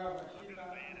 we have a heater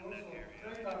and also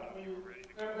later we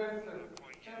elevate the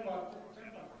chamber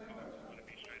temperature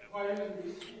by using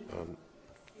this heater.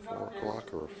 4 o'clock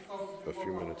or a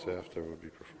few minutes after would be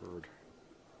preferred.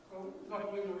 So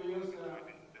that means we use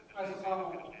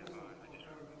isothermal.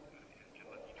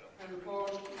 And for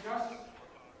gas,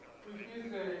 we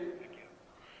use a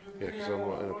Yeah, because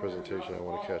I'm in a presentation I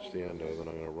want to catch the end of, and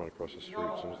I'm going to run across the street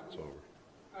as soon as it's over.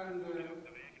 And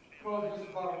close this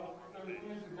valve and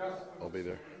use the gas. I'll be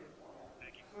there.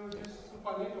 So this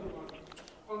supernatant one,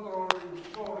 controlling the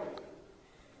flow rate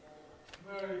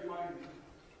very finely.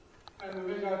 And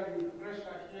measuring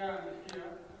pressure here and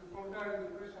here, and comparing the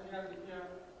pressure here and here,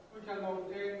 we can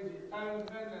obtain the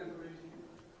time-dependent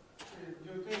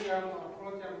deuterium or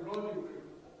protium loading rate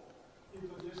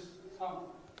into this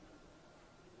sample.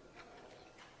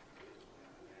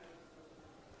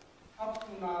 Up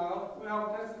to now, we have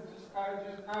tested this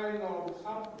kind of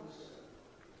samples.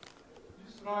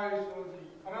 This slide shows the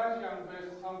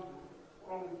Palladium-based sample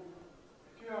from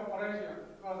pure Palladium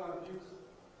rather than fixed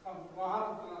sample,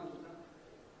 100 nanometer.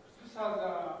 This has a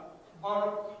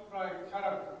bulk-like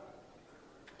character,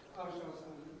 I'll show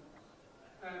something.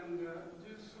 And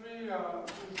these three are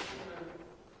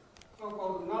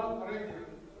so-called non-Palladium.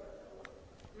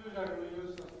 Usually we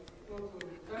use 2 to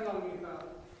 10 nanometer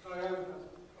diameter.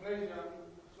 Palladium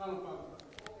nanoparticle.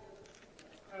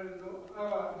 And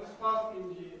this part in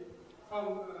the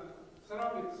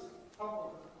ceramics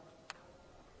support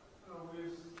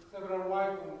with several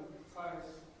micron size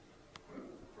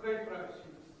plate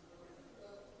sheets.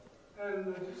 And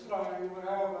this line we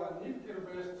have a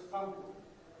nickel-based sample,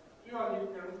 pure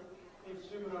nickel with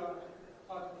similar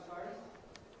particle size,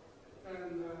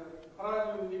 and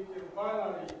palladium nickel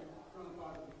binary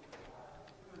nanoparticle.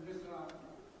 And this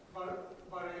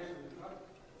variation, right?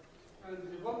 And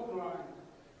the bottom line,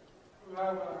 we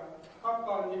have a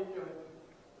copper nickel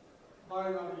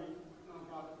binary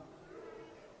nanoparticle,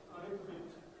 a little bit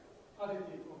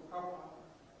additive of copper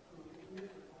to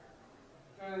nickel,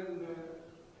 and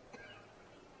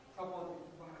supported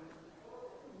by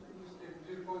this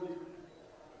zirconium,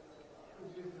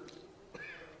 which is the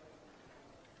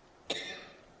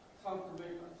sample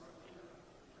makers.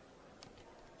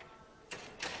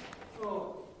 So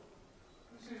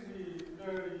this is the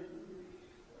very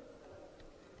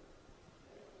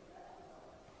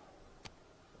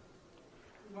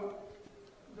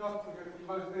just to get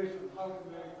imagination how to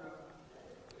make a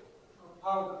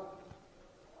powder.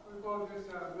 We call this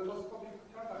microscopic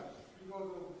catalyst because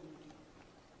of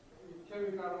the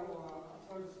chemical or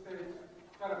solid state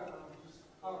character of this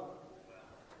powder.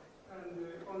 And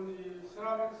on the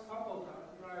ceramic supporter,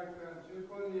 like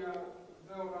zirconia,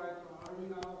 zeolite, or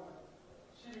alumina, or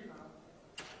silica,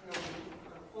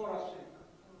 porous shaker,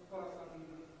 porous and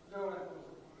zeolite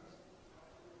also porous.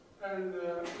 And we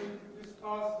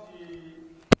discuss the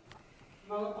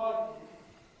nanoparticle,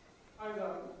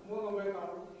 either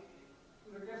monometal.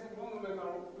 In the case of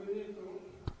monometal, we need to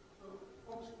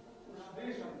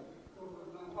oxidation of the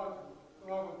nanoparticle to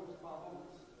have a good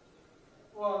performance.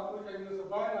 Or we can use a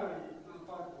binary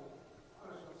nanoparticle,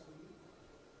 such as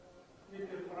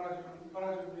nickel,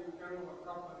 palladium, nickel, or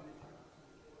copper, nickel.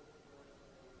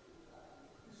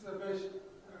 This is the basic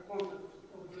concept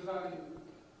of designing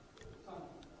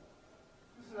something.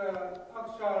 This is an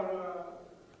actual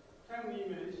chem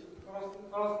image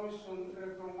transmission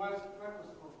electron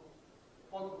microscope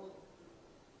photo.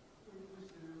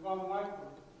 This is 1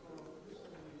 micron. So this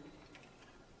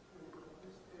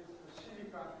is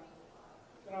silica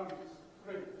ceramics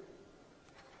plate.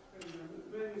 And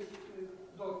many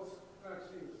dots like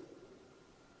things.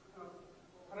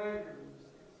 Palladium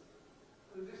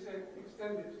in this case. And this is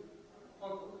extended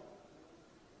photo.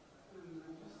 And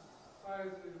this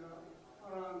size is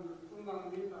around 2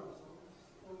 nanometers, so it's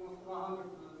almost 100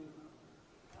 nanometers.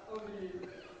 So the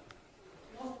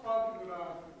most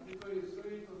particular between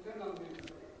 3 to 10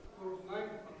 nanometers, close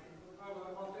 90%, have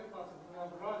about 10%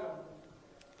 have larger.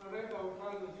 And later we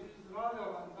find that this is larger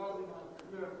and doesn't have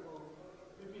clear for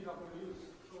repeatable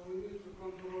use. So we need to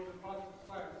control the particle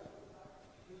size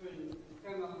between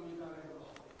 10 nanometer range.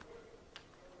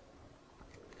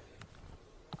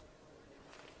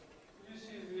 This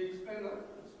is the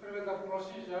experimental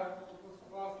procedure.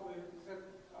 First we set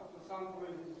up the sample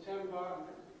in the chamber, and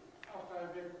after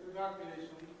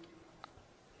evacuation.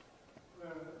 Of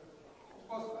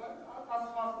course, as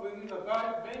first we need a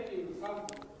baking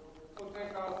sample to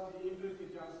take out the impurity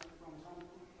gas from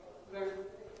sample, then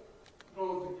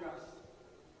load the gas,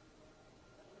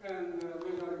 and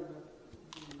measuring the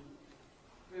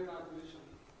data acquisition,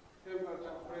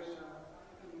 temperature, pressure,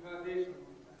 and radiation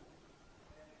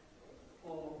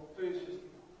for twin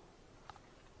system.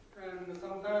 And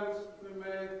sometimes we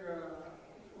make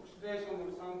oxidation of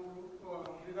sample or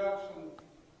reduction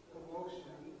of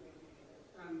oxygen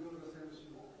and do the same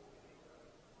thing.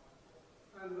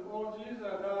 And all these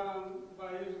are done by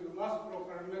using mass flow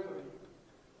calorimetry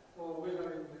for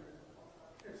measuring the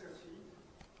excess heat.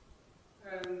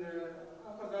 And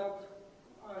after that,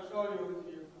 I'll show you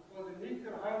for the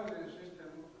nickel hydrogen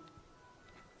system,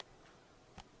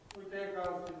 we take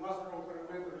out the mass flow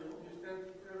calorimetry, instead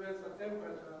elevate the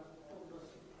temperature of the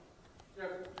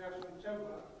reaction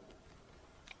chamber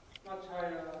much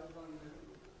higher than the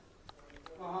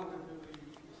 100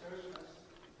 degrees Celsius,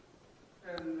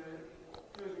 and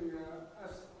using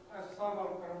as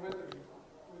thermal parametry, we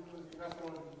do the gas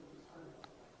loading.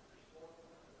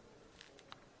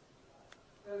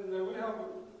 And we have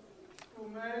to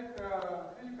make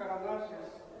physical analysis.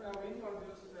 We have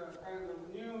introduced a kind of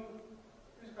new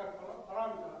physical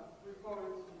parameter. We call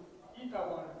it the eta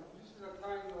value. This is a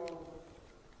kind of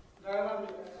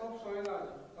dynamic absorption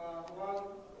energy,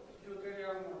 one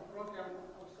deuterium or protium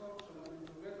absorption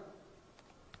into metal.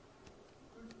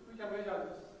 We can measure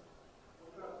this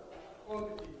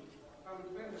quantity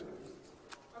independently.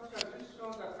 Actually, this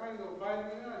shows a kind of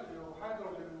binding energy of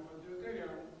hydrogen or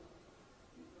deuterium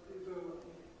into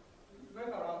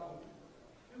metal atom.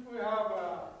 If we have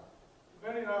a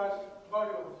very large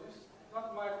value of this, that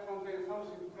might contain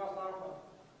something plus alpha.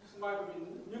 This might be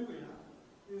nuclear.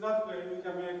 In that way, we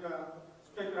can make a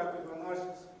speculative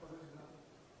analysis for this number.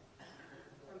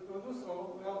 And to do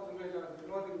so, we have to measure the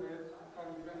loading rate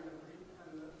independently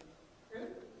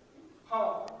and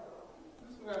power.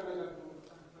 This we are measuring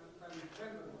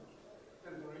independently.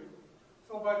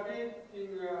 So by taking this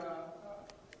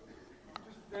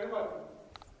derivative,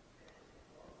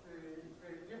 the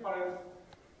difference,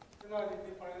 energy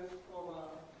difference of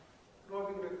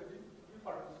loading rate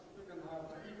difference, we can have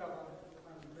eta value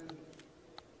independently.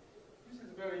 This is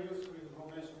very useful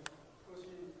information to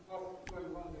see what's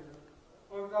going on there.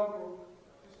 For example,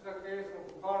 this is a case of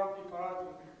bulky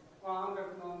palladium,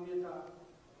 100 nanometer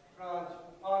large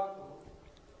particle,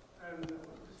 and this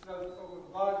is a sort of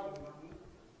virgin one.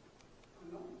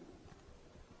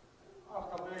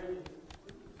 After baking,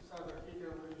 these are the heat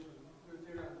evolution,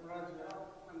 deuterium, palladium,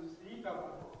 and this eta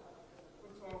value.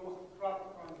 It's almost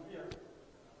flat from here,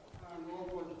 and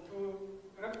over the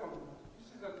 2 electrons.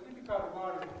 This is a typical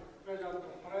value measured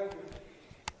for palladium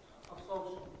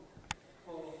absorption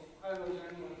for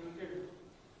hydrogen or deuterium.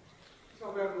 It's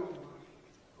a well-known one.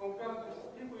 Compared to this,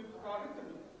 if we took a little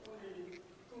bit, only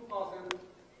 2%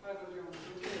 hydrogen or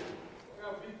deuterium, we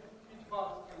have big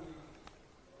parts can be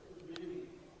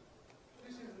in.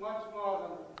 This is much more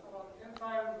than about 10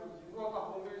 times of the water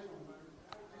formation by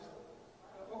this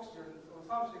oxygen, so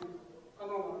something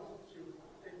anomalous should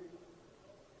take.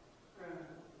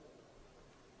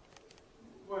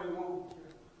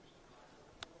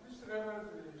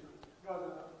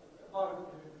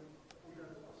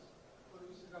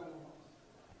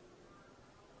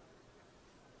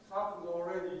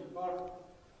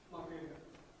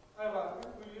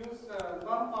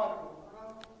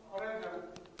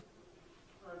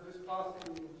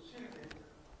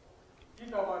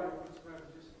 beta value is where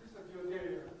this is a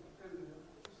deuterium and this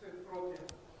is a protein.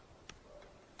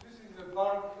 This is a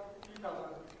bulk beta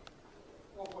value,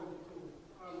 4.2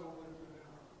 and 0.2.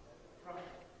 Right.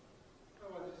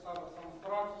 So this has some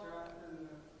structure and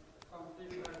some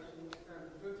interactions,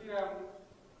 and deuterium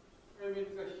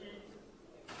emits the heat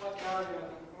much earlier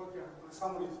than protein for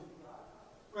some reason.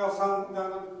 Well, some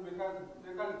mechanism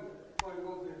going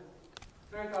on there.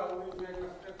 Later we make a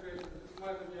speculation. This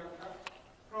might be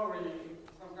probably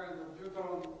some kind of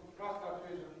neutron cluster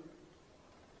fusion.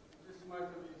 This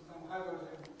might be some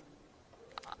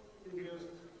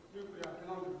hydrogen-induced nuclear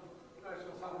phenomena. I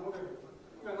show some model.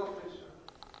 We are not very sure.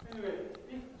 Anyway,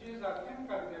 if these are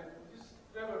chemical, then this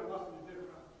level must be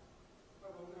different.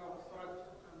 About our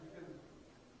structure and mechanism.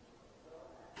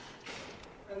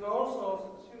 And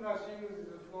also, similar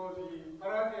things for the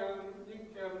palladium,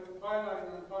 nickel, binary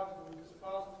nanoparticle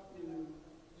dispersed in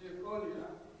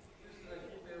zirconia. This is the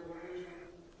heat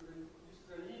evolution. This is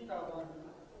the eta value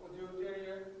for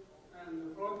deuterium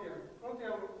and protein.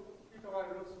 Protein eta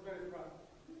value looks very flat.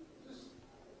 This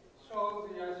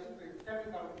shows the, I think, the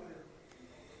chemical effect.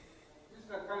 This is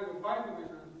a kind of binding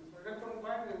mechanism. Electron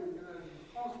binding energy is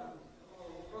constant,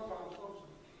 or proton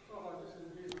absorption. So this is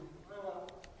the reason. However,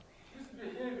 this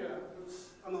behavior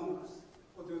looks anomalous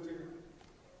for deuterium.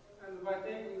 And by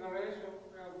taking a ratio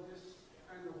of this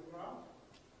kind of graph,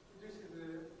 this is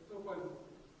a 2.30 level.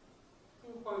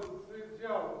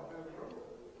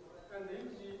 And if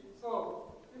the difference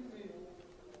is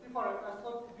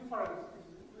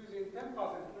within 10%,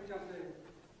 we can say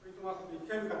it must be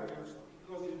chemical reaction,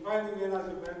 because the binding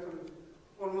energy of electron is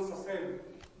almost the same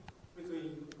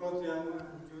between protein and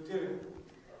deuterium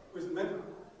with metal.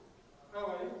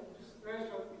 However, if this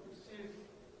ratio exceeds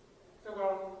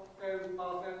several 10%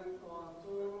 or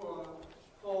 2 or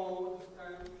 4 this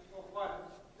time or 5,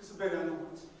 this is very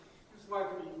anomalous. This might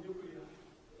be nuclear,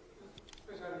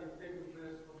 especially taking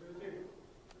place for deuterium.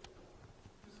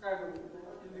 This kind of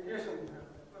indication we have,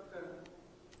 but just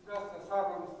a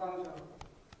circumstantial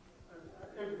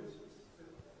evidence.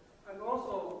 And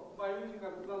also, by using a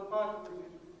non-particle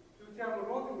deuterium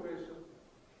loading ratio,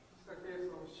 this is a case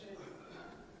of silica.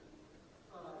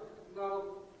 Now,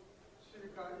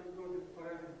 silica included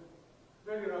palladium,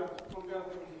 very large compared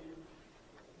to the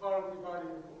bulk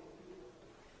value.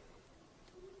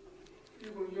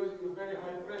 Even using a very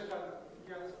high pressure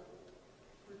gas,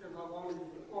 we can have only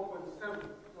 4.7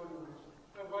 loading ratio.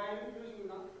 But by using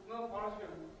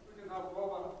non-particle, we can have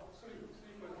over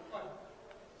 3.5.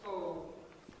 So,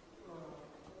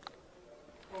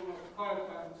 almost 5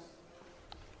 times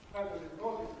hydrogen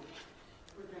loading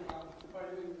we can have by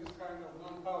using this kind of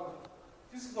non-powder.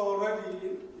 This is already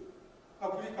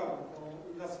applicable for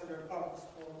industrial purpose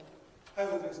for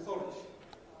hydrogen storage.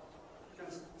 You can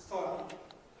store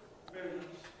very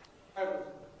much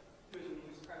hydrogen using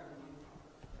this kind of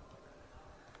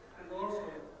non-powder. And also,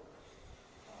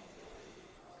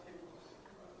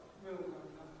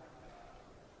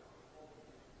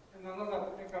 and another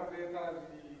technical data is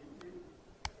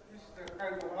this is the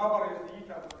kind of average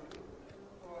eta value,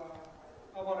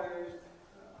 or average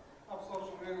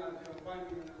absorption energy or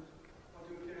binding energy for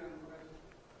deuterium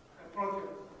and protein.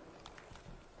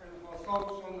 And for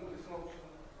absorption and dissolution.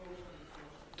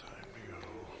 Time to go.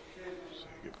 Say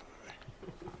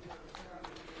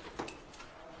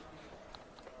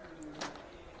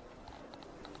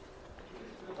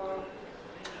goodbye.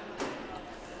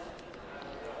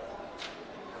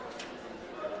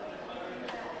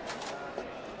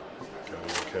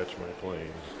 Gotta catch my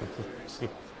plane.